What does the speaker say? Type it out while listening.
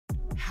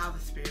how the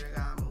Spirit of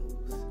God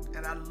moves.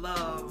 And I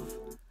love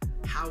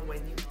how when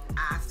you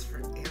ask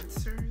for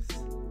answers,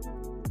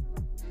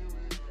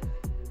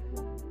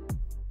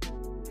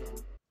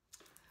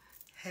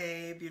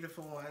 hey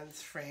beautiful ones,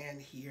 Fran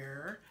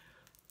here,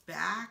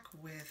 back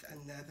with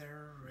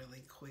another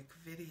really quick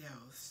video.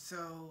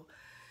 So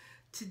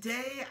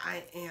today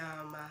I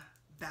am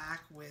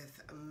back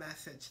with a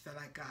message that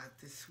I got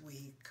this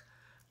week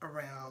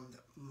around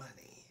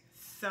money.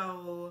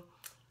 So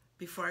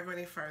before I go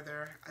any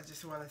further, I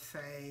just want to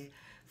say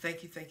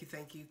thank you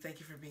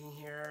for being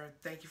here.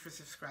 Thank you for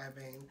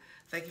subscribing.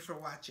 Thank you for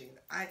watching.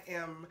 I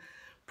am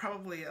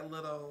probably a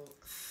little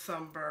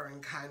somber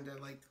and kind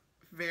of like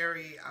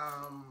very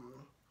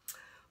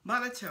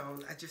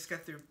monotone. I just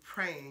got through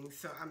praying,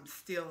 so I'm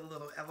still a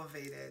little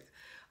elevated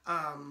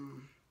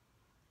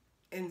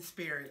in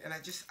spirit, and I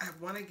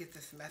want to get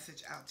this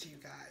message out to you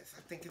guys.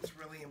 I think it's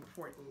really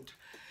important.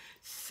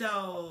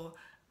 So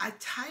I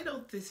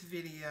titled this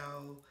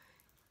video,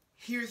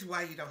 "Here's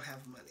Why You Don't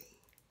Have Money,"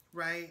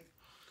 right?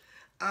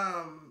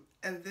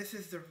 And this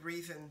is the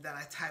reason that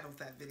I titled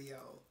that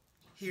video,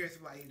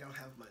 "Here's Why You Don't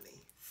Have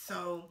Money."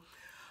 So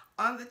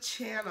on the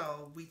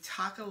channel, we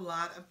talk a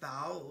lot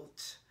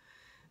about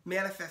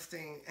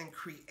manifesting and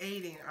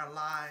creating our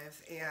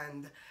lives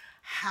and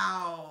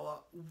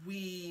how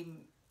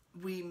we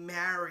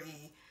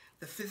marry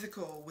the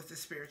physical with the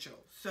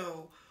spiritual.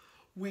 So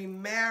we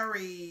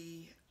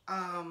marry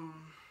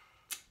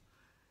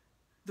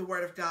the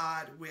Word of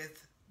God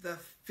with the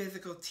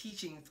physical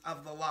teachings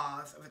of the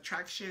laws of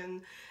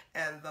attraction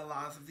and the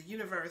laws of the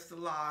universe, the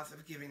laws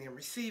of giving and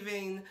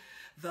receiving,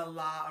 the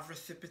law of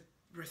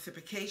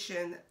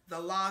reciprocation, the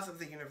laws of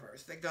the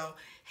universe that go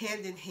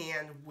hand in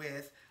hand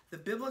with the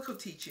biblical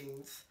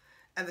teachings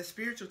and the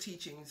spiritual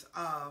teachings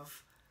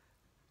of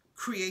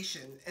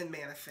creation and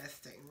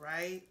manifesting,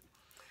 right?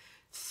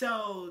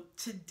 So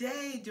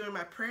today during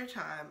my prayer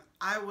time,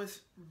 I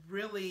was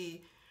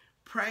really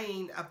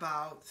praying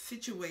about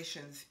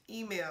situations,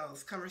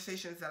 emails,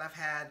 conversations that I've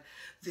had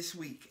this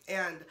week.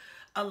 And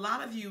a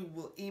lot of you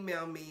will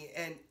email me,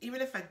 and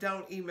even if I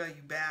don't email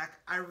you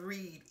back, I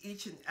read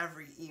each and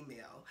every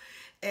email.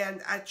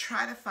 And I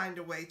try to find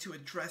a way to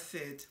address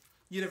it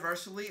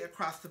universally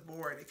across the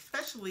board,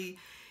 especially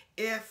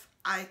if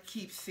I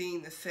keep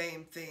seeing the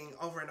same thing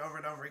over and over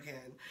and over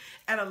again.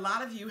 And a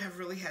lot of you have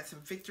really had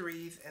some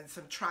victories and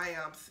some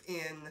triumphs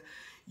in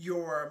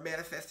your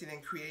manifesting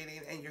and creating,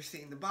 and you're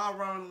seeing the ball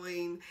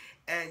rolling,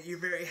 and you're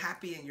very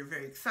happy and you're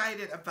very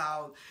excited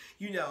about,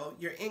 you know,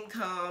 your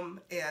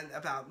income and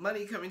about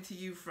money coming to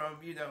you from,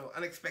 you know,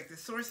 unexpected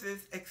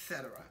sources,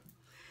 etc.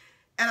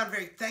 And I'm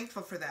very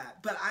thankful for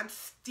that. But I'm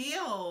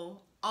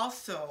still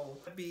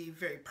also be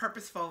very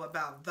purposeful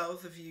about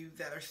those of you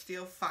that are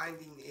still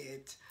finding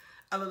it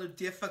a little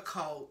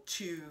difficult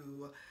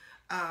to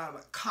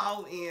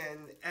call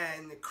in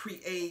and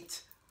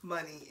create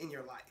money in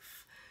your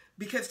life.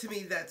 Because to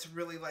me, that's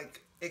really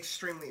like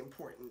extremely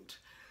important.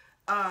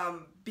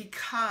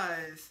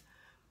 Because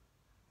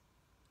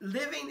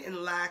living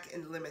in lack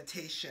and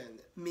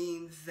limitation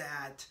means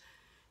that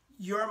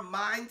your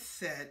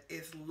mindset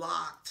is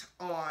locked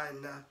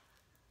on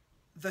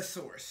the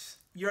source.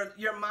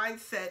 Your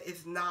mindset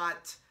is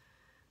not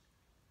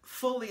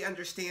fully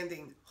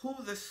understanding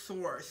who the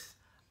source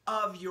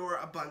of your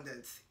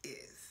abundance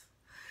is.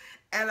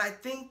 And I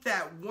think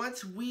that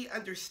once we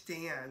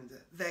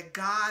understand that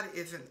God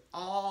is an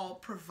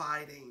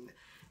all-providing,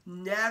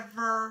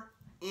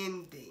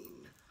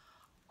 never-ending,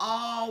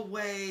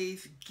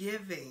 always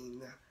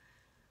giving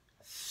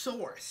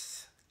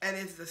source, and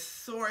is the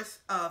source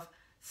of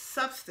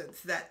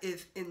substance that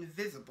is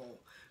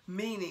invisible,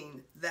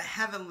 meaning the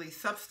heavenly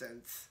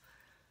substance,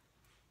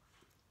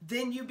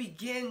 then you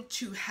begin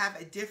to have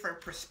a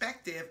different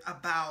perspective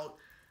about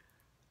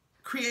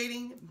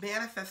creating,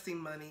 manifesting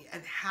money,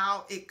 and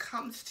how it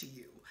comes to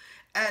you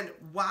and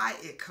why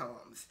it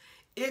comes.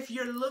 If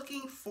you're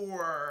looking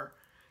for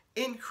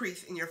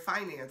increase in your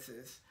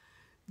finances,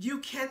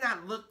 you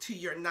cannot look to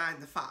your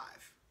 9-to-5,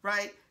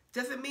 right?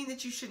 Doesn't mean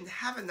that you shouldn't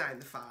have a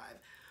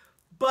 9-to-5,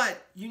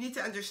 but you need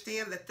to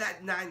understand that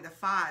that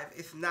 9-to-5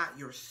 is not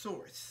your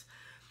source.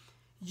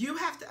 You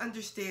have to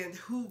understand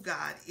who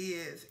God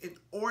is in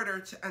order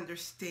to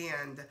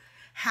understand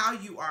how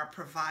you are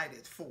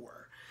provided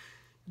for.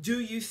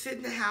 Do you sit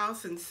in the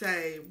house and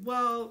say,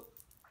 well,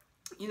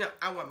 you know,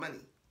 I want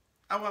money.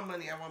 I want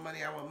money, I want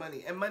money, I want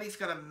money. And money's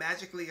going to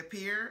magically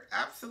appear?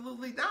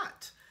 Absolutely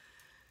not.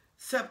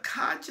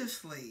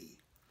 Subconsciously,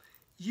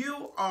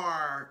 you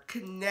are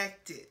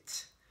connected.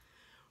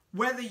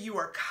 Whether you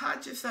are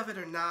conscious of it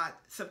or not,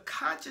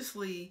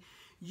 subconsciously,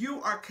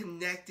 you are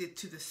connected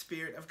to the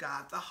Spirit of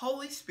God. The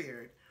Holy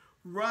Spirit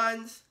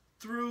runs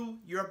through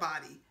your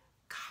body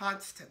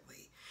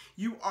constantly.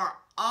 You are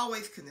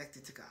always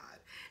connected to God.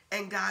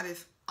 And God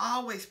is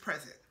always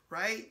present,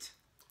 right?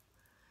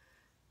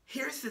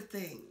 Here's the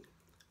thing.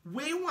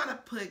 We want to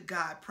put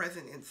God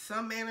present in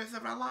some manners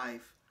of our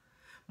life,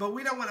 but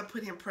we don't want to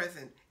put him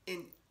present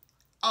in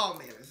all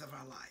manners of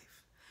our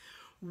life.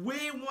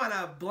 We want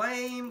to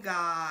blame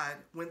God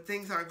when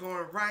things aren't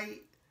going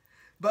right,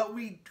 But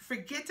we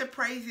forget to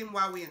praise him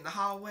while we're in the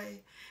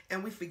hallway,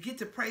 and we forget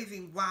to praise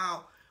him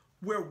while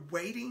we're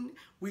waiting.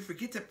 We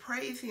forget to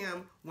praise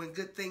him when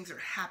good things are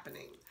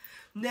happening.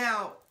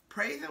 Now,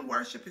 praise and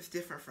worship is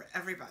different for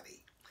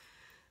everybody.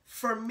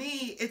 For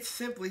me, it's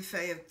simply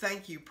saying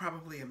thank you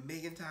probably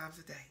 1,000,000 times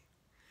a day.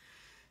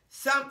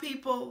 Some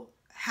people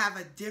have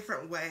a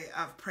different way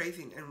of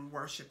praising and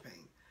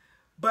worshiping.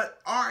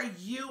 But are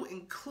you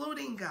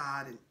including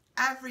God in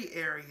every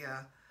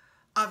area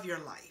of your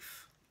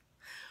life?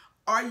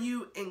 Are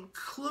you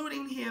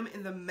including him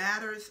in the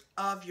matters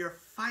of your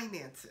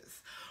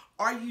finances?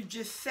 Are you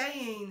just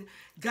saying,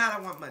 God, I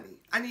want money.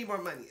 I need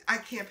more money. I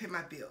can't pay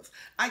my bills.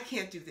 I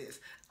can't do this.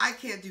 I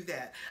can't do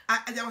that.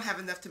 I don't have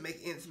enough to make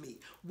ends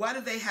meet. Why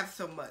do they have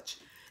so much?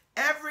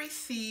 Every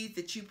seed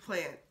that you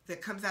plant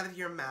that comes out of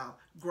your mouth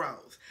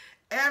grows.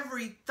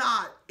 Every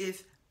thought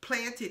is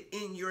planted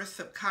in your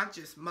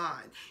subconscious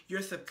mind.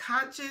 Your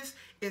subconscious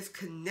is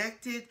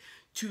connected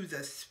to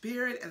the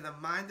spirit and the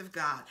mind of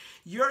God.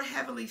 Your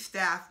heavenly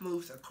staff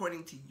moves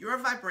according to your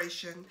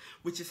vibration,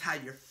 which is how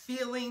you're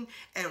feeling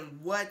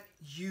and what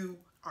you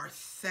are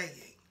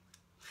saying.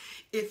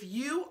 If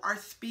you are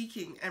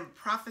speaking and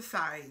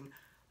prophesying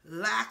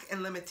lack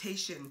and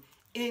limitation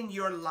in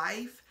your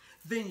life,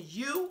 then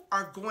you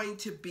are going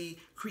to be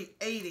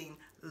creating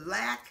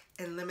lack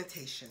and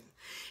limitation.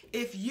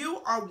 If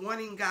you are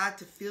wanting God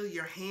to fill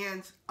your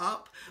hands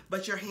up,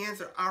 but your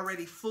hands are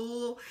already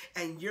full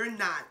and you're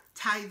not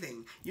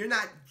tithing, you're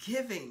not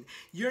giving,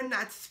 you're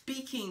not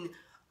speaking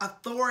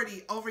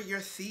authority over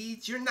your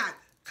seeds, you're not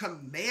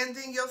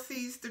commanding your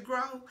seeds to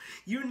grow,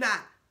 you're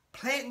not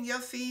planting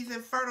your seeds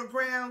in fertile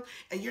ground,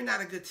 and you're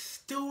not a good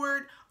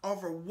steward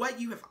over what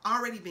you have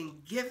already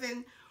been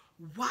given,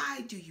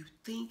 why do you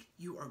think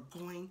you are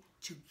going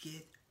to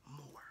get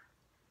more?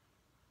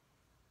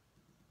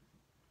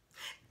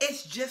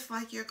 It's just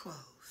like your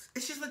clothes.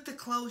 It's just like the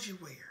clothes you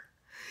wear.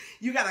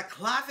 You got a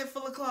closet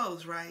full of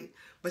clothes, right?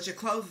 But your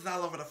clothes is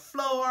all over the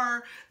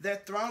floor.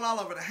 They're thrown all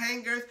over the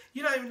hangers.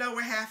 You don't even know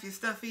where half your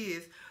stuff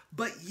is.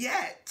 But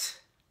yet,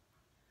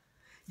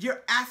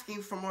 you're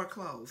asking for more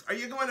clothes. Or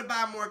you're going to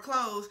buy more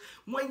clothes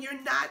when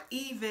you're not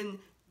even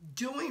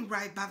doing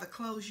right by the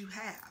clothes you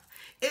have.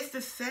 It's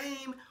the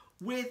same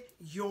with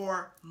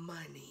your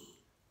money.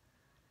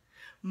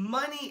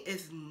 Money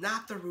is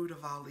not the root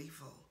of all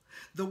evil.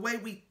 The way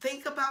we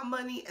think about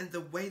money and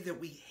the way that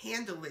we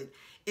handle it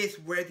is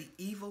where the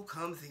evil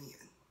comes in.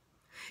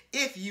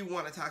 If you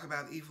want to talk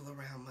about evil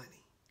around money.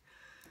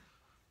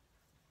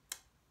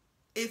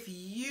 If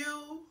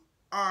you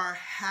are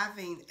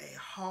having a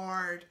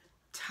hard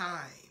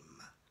time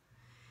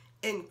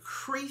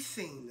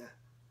increasing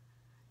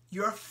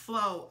your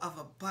flow of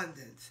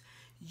abundance,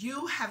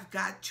 you have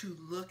got to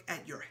look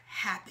at your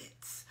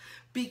habits,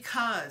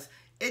 because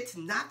it's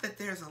not that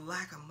there's a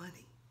lack of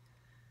money,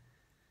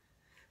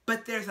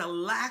 but there's a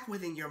lack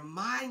within your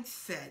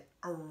mindset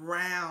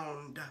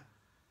around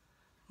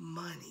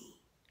money.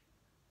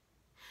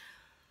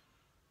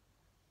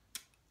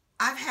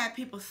 I've had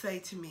people say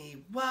to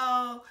me,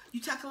 well,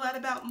 you talk a lot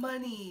about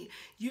money.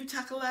 You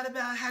talk a lot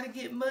about how to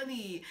get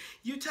money.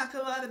 You talk a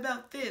lot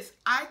about this.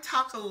 I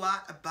talk a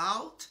lot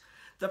about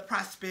the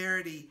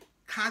prosperity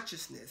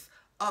consciousness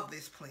of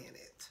this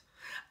planet.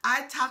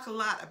 I talk a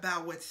lot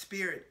about what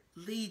Spirit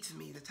leads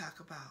me to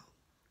talk about.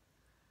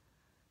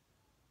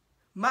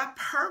 My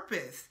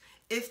purpose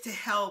is to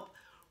help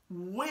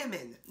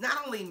women,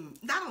 not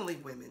only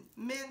women,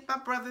 men, my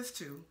brothers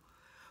too,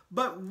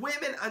 but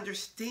women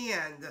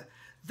understand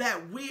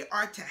that we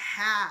are to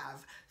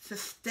have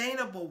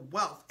sustainable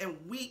wealth, and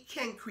we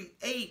can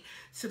create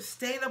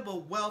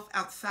sustainable wealth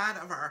outside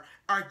of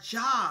our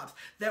jobs,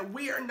 that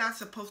we are not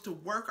supposed to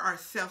work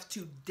ourselves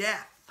to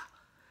death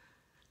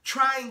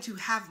trying to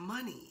have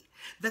money,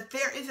 that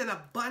there is an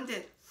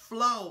abundant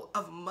flow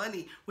of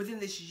money within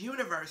this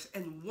universe.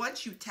 And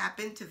once you tap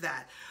into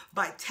that,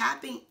 by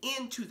tapping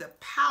into the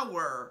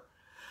power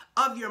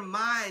of your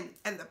mind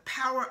and the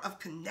power of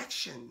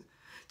connection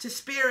to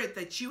Spirit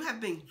that you have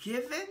been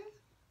given,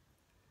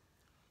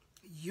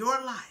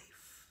 your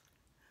life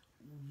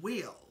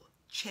will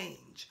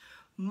change.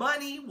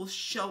 Money will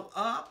show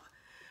up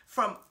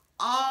from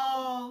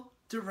all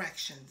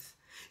directions.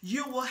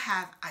 You will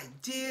have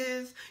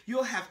ideas.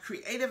 You'll have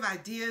creative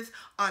ideas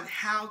on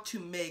how to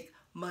make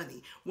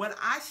money. When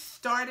I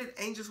started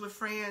Angels with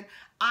Fran,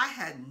 I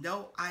had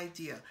no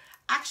idea.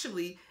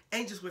 Actually,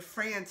 Angels with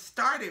Fran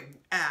started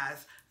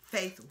as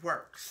Faith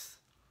Works.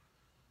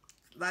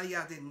 A lot of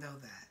y'all didn't know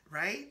that,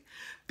 right?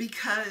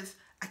 Because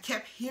I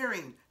kept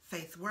hearing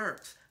Faith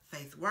Works,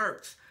 Faith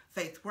Works,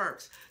 Faith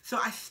Works. So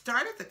I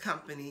started the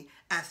company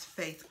as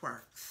Faith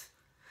Works.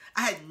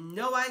 I had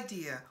no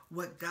idea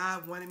what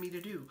God wanted me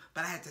to do,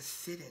 but I had to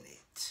sit in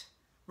it,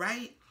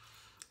 right?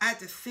 I had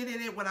to sit in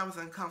it when I was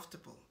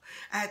uncomfortable.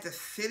 I had to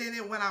sit in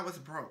it when I was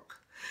broke.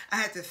 I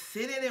had to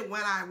sit in it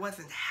when I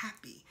wasn't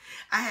happy.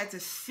 I had to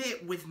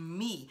sit with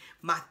me,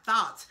 my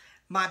thoughts,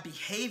 my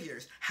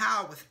behaviors,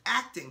 how I was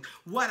acting,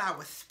 what I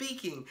was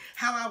speaking,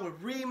 how I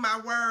would read my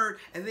word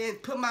and then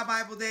put my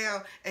Bible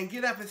down and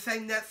get up and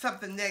say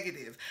something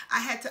negative.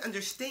 I had to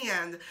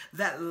understand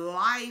that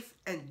life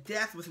and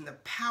death was in the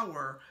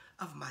power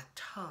of my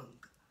tongue.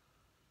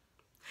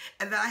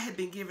 And that I had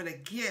been given a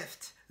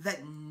gift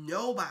that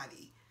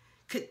nobody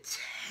could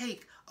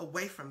take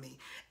away from me.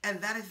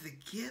 And that is the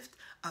gift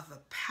of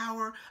the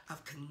power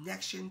of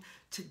connection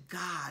to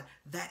God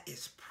that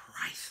is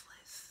priceless.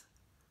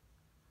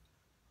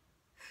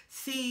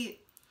 See,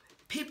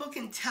 people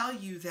can tell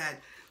you that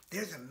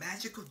there's a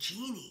magical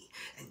genie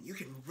and you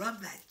can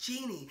rub that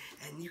genie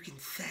and you can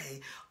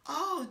say,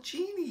 oh,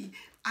 genie,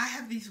 I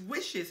have these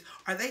wishes.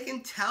 Or they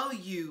can tell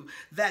you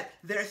that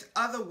there's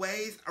other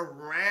ways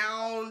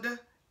around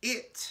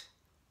it.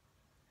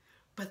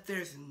 But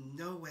there's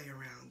no way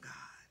around God.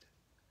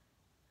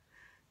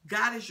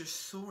 God is your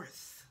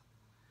source.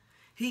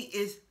 He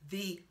is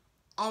the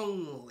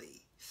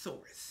only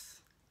source.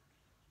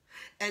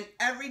 And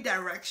every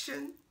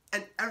direction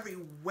and every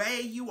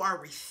way you are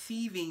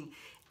receiving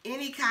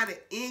any kind of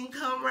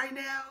income right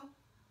now,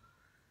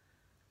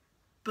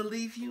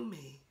 believe you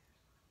me,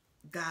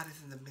 God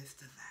is in the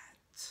midst of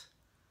that.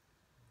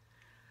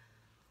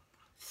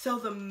 So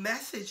the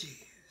message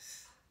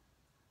is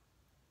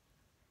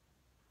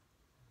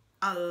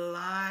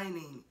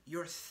aligning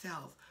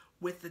yourself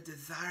with the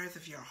desires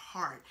of your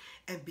heart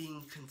and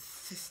being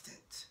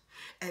consistent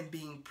and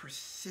being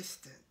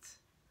persistent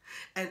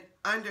and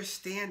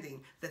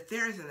understanding that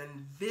there is an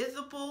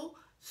invisible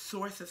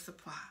source of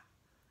supply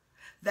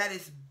that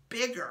is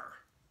bigger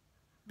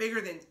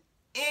than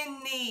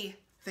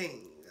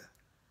anything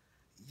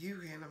you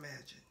can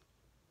imagine.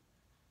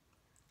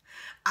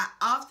 I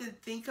often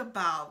think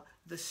about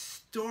the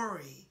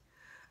story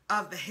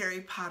of the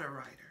Harry Potter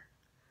writer,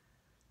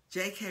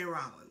 J.K.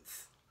 Rowling,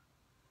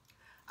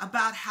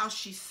 about how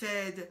she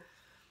said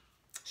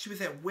she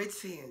was at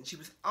wit's end. She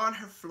was on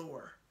her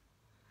floor.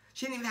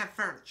 She didn't even have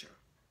furniture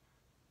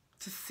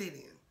to sit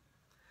in.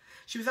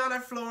 She was on her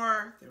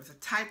floor. There was a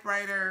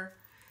typewriter,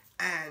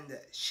 and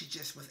she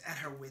just was at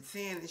her wit's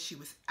end, and she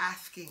was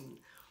asking,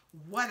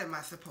 what am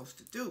I supposed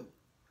to do?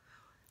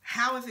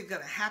 How is it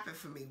going to happen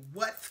for me?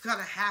 What's going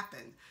to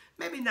happen?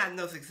 Maybe not in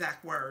those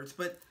exact words,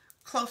 but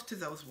close to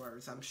those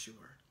words, I'm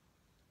sure.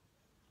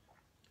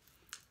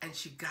 And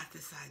she got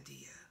this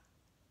idea.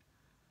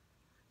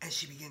 And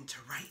she began to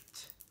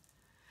write.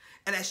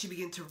 And as she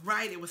began to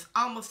write, it was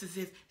almost as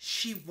if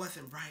she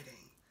wasn't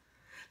writing.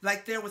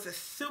 Like there was a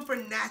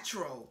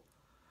supernatural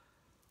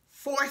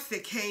force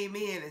that came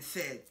in and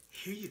said,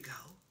 here you go.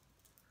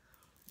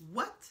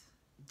 What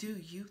do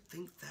you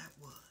think that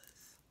was?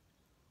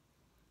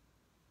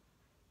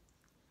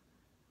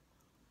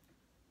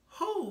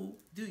 Who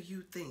do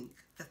you think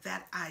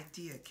that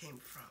idea came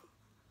from?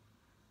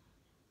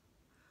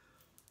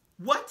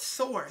 What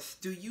source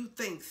do you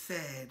think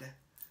said,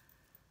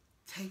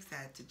 take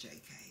that to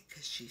JK,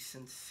 because she's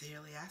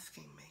sincerely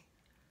asking me,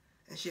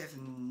 and she has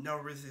no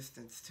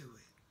resistance to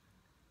it.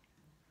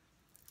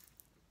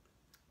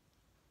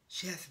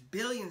 She has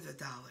billions of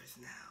dollars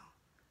now.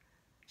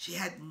 She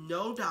had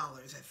no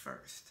dollars at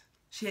first.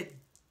 She had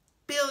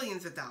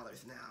billions of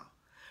dollars now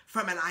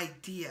from an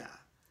idea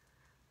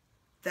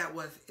that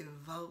was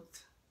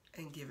invoked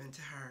and given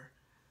to her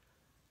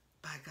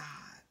by God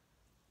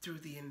through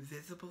the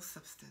invisible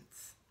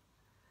substance.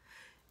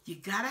 You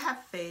gotta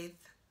have faith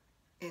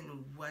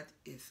in what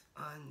is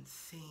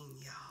unseen,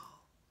 y'all.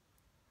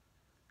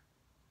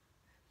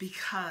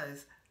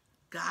 Because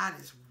God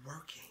is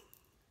working.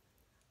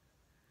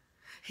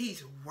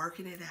 He's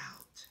working it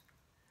out.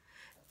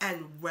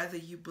 And whether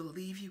you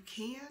believe you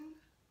can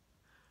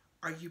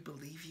or you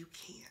believe you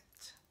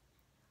can't,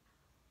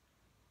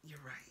 you're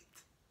right.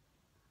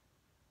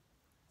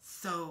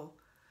 So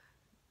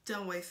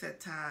don't waste that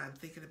time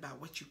thinking about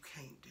what you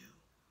can't do.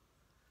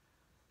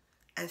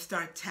 And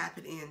start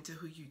tapping into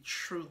who you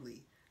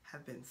truly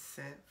have been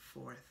sent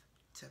forth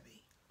to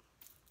be.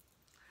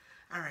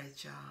 All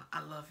right, y'all.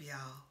 I love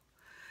y'all.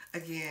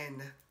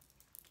 Again,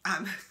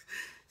 I'm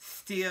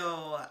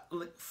still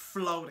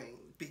floating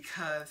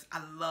because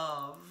I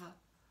love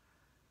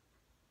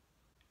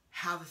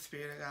how the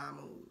Spirit of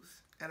God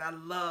moves. And I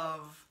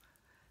love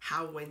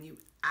how when you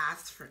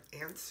ask for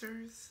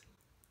answers,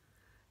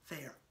 they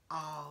are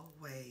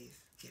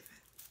always given.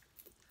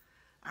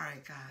 All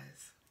right,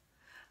 guys.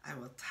 I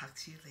will talk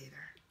to you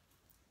later.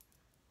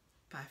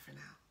 Bye for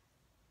now.